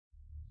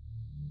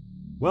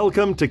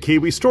Welcome to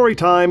Kiwi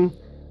Storytime.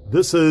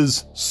 This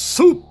is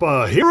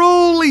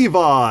Superhero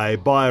Levi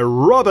by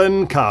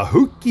Robyn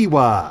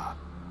Kahukiwa.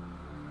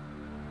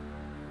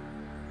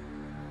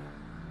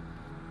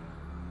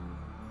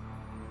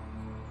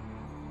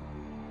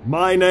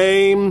 My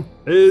name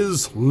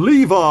is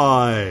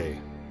Levi.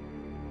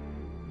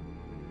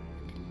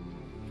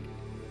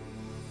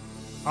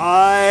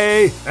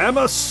 I am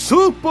a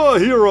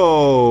superhero.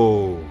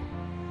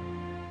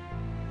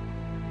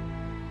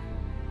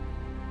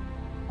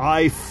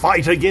 I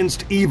fight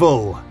against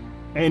evil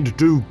and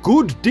do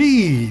good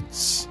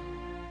deeds.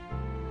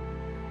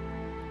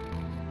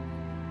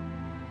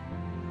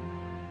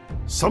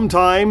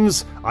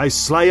 Sometimes I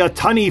slay a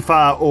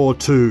taniwha or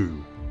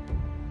two.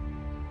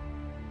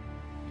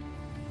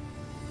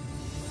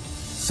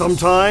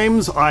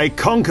 Sometimes I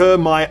conquer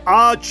my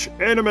arch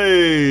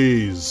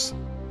enemies.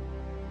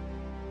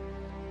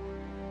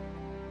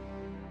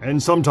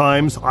 And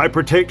sometimes I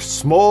protect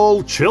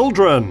small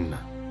children.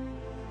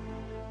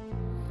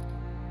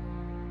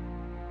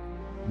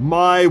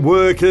 My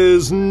work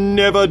is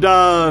never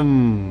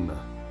done.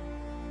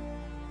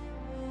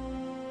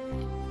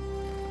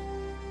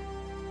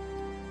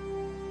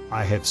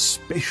 I have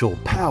special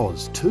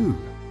powers too.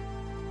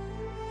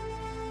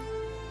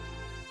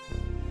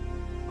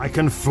 I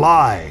can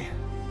fly.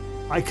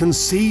 I can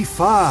see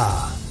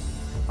far.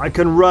 I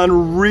can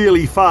run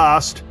really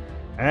fast.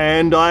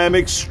 And I am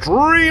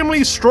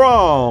extremely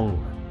strong.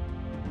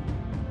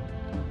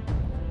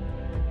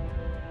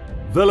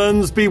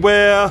 Villains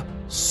beware.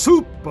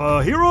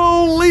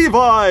 Superhero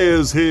Levi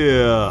is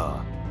here!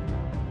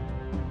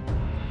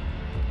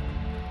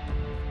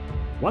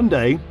 One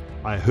day,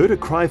 I heard a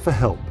cry for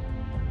help.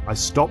 I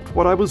stopped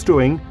what I was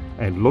doing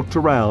and looked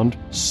around,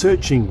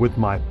 searching with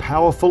my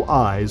powerful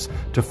eyes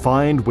to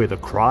find where the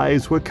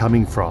cries were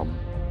coming from.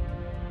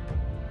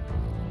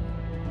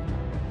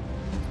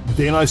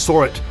 Then I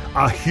saw it.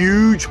 A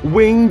huge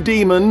winged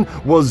demon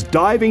was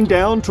diving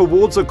down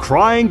towards a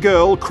crying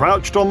girl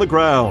crouched on the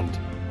ground.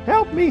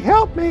 "Help me,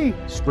 help me!"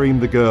 screamed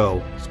the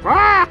girl.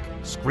 "Squawk!"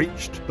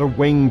 screeched the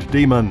winged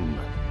demon.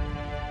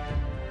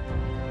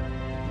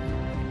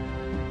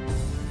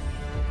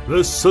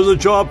 "This is a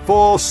job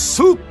for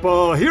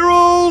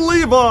Superhero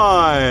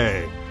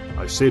Levi!"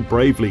 I said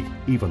bravely,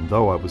 even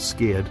though I was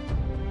scared.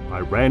 I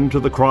ran to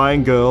the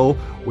crying girl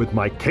with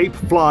my cape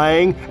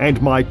flying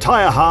and my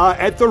taiaha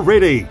at the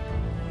ready.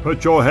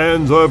 "Put your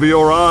hands over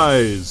your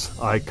eyes,"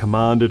 I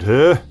commanded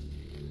her.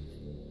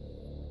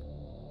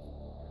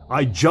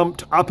 I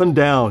jumped up and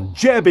down,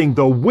 jabbing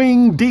the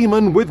winged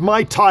demon with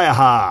my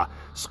taiaha.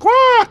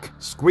 "Squawk!"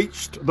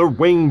 screeched the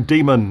winged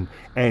demon,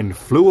 and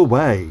flew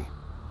away.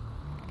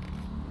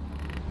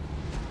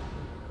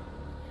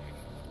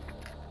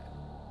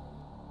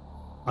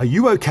 "Are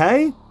you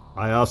okay?"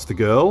 I asked the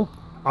girl.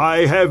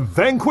 "I have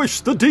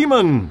vanquished the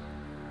demon."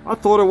 "I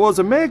thought it was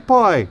a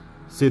magpie,"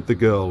 said the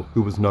girl,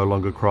 who was no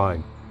longer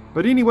crying.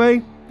 "But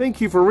anyway,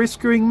 thank you for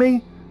rescuing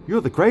me.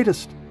 You're the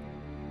greatest."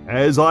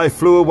 As I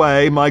flew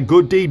away, my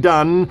good deed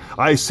done,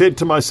 I said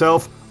to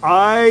myself,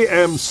 I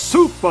am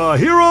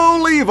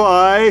Superhero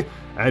Levi,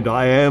 and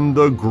I am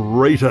the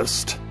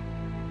greatest.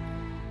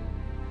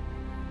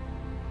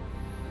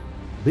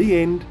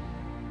 The end.